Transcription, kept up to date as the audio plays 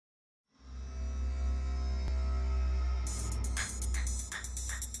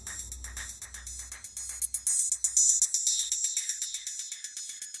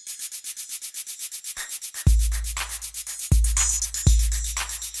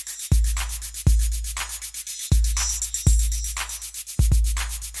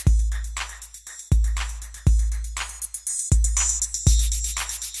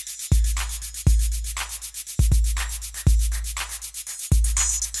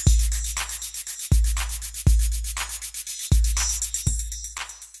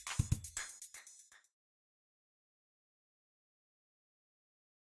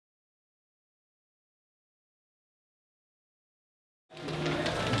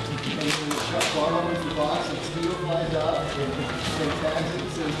And then the bar opens the box, and Steve flies up, and tags it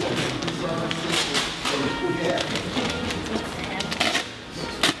and says, "Look, this is our sister." Yeah.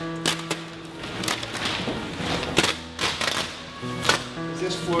 Is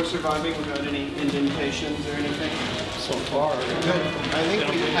this floor surviving without any indentations or anything? So far, Good. I think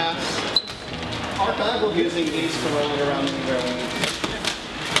we pass archival using these to roll it around anywhere we need to.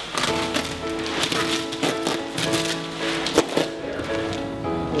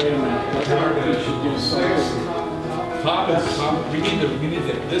 wait a minute. I think we should do something. Top is top. We need to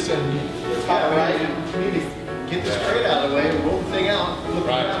this end. Top right. We need to get this crate out of the way and roll the thing out, flip it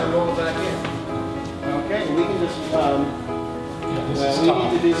around and roll it back in. Okay, we can just, we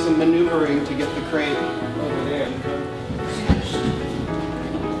need to do some maneuvering to get the crate over there.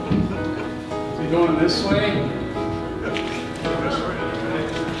 Is he going this way?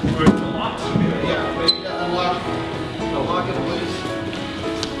 Yeah, we need to unlock it loose.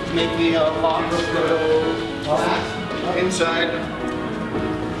 Make the lock go flat inside.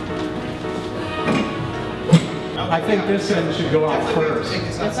 I think this end should go out first. Take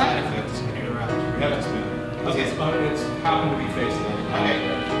this outside if we have to spin it around. Okay. It's happened to be facing it. Okay.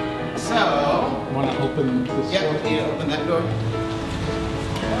 So, Want to open this yeah, door? we need to open that door.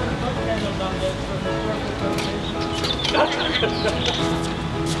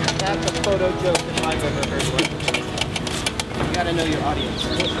 That's a photo joke if I've ever heard one. You gotta know your audience.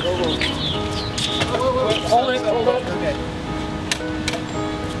 Hold it. Okay.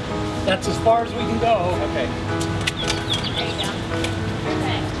 That's as far as we can go. Okay. There you go.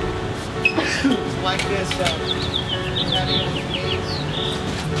 It's like this, patio case.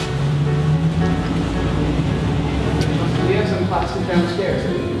 We have some plastic downstairs.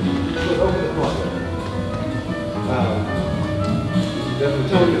 We'll open the closet. Definitely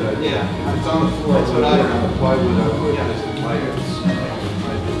tell you that. Yeah. It's on the floor. That's what I on the plywood. I put Yeah. this in my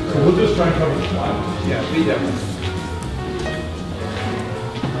So we'll just try and cover the plywood. Yeah, we definitely.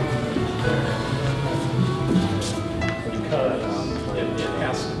 Because it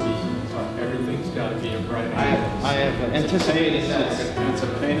has to be, everything's got to be right. I have anticipated that. It's a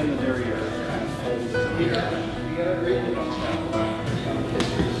pain in the derriere.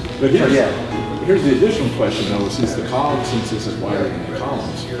 But here's the additional question though, since the column, since this is wider than the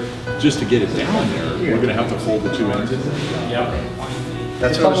columns, just to get it down there, we're gonna have to fold the two ends in. Yep.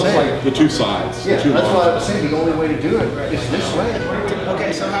 That's what I was saying. The two sides. Yeah, the two that's what I arms. was saying. The only way to do it is this way.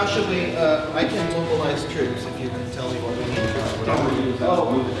 Okay, so how should we, I can mobilize troops if you can tell me what we need to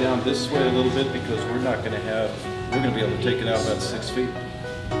do. Move it down this way a little bit because we're not going to have, we're going to be able to take it out about 6 feet.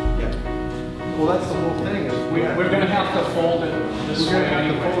 Yeah. Well, that's the whole thing. Is We're going to have to fold it this way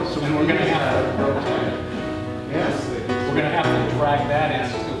anyway. So we're going to have to rotate it. Yes. We're going to have to drag that in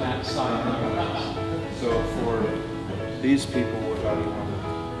to that side. So for these people, how do you want to?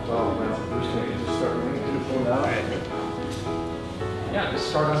 Yeah, just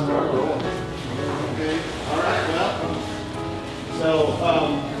start on the roll. Okay. All right. Well, so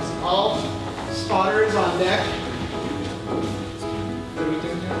all spotters on deck.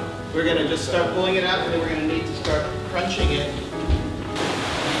 We're gonna just start pulling it out, and then we're gonna need to start crunching it.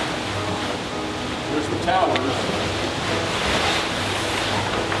 There's the towers.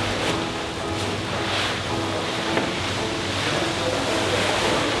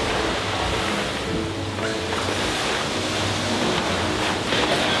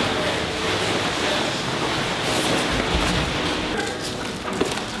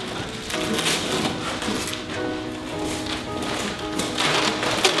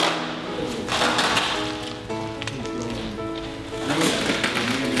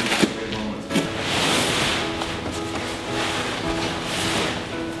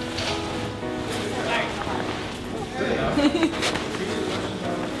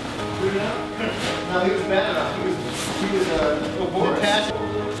 No, he was bad enough. He was detached.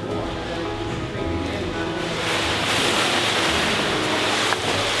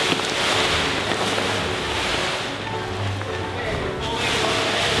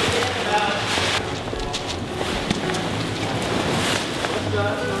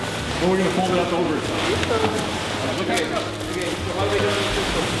 And we're gonna fold it up over itself. Okay, so what are we doing?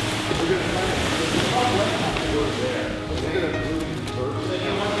 We're going to try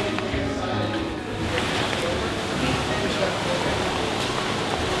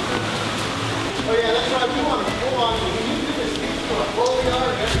Oh yeah, that's right. We want to pull on. When you do this, you want to pull the yard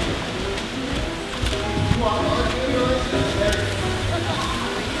and everything. You want to do yours and everything.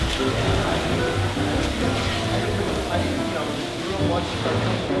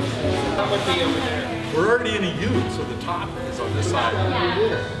 That would be over there. We're already in a U, so the top is on this side. Yeah.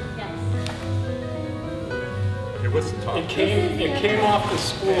 Yes. Okay, what's the top? It came off the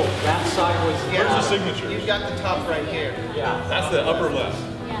spool. That side was. Yeah, Where's the signature? You've got the top right here. Yeah. That's the upper left.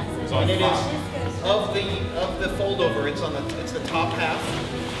 It's on And it top. is of the fold over. It's the top half.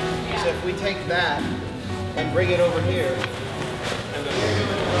 So if we take that and bring it over here, and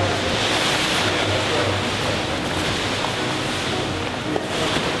then